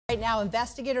Right now,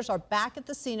 investigators are back at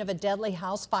the scene of a deadly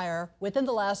house fire. Within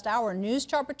the last hour, News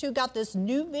Chopper 2 got this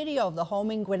new video of the home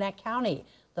in Gwinnett County.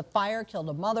 The fire killed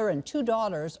a mother and two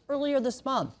daughters earlier this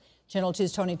month. Channel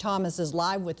 2's Tony Thomas is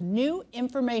live with new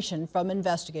information from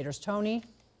investigators. Tony?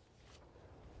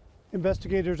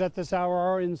 Investigators at this hour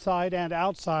are inside and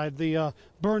outside the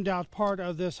burned out part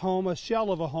of this home, a shell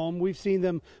of a home. We've seen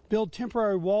them build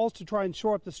temporary walls to try and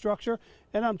shore up the structure,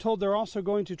 and I'm told they're also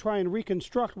going to try and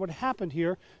reconstruct what happened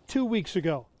here 2 weeks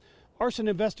ago. Arson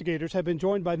investigators have been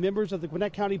joined by members of the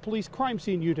Gwinnett County Police Crime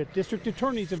Scene Unit, District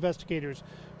Attorney's investigators,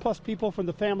 plus people from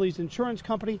the family's insurance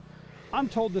company. I'm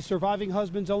told the surviving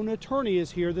husband's own attorney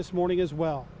is here this morning as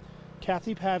well.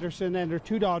 Kathy Patterson and her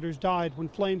two daughters died when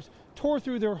flames tore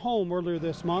through their home earlier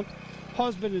this month.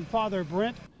 Husband and father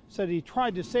Brent said he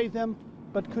tried to save them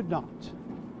but could not.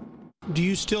 Do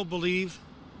you still believe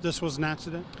this was an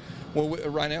accident? Well,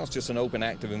 right now it's just an open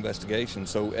active investigation.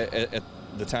 So at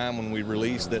the time when we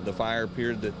released that the fire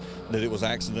appeared that it was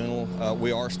accidental,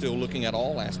 we are still looking at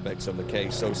all aspects of the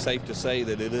case. So safe to say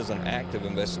that it is an active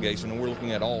investigation and we're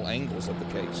looking at all angles of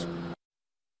the case.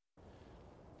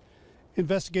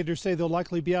 Investigators say they'll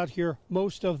likely be out here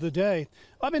most of the day.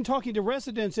 I've been talking to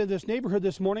residents in this neighborhood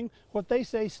this morning. What they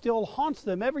say still haunts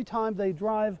them every time they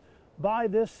drive by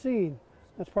this scene.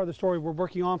 That's part of the story we're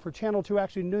working on for Channel 2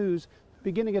 Action News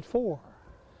beginning at 4.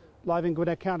 Live in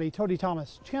Gwinnett County, Tony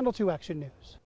Thomas, Channel 2 Action News.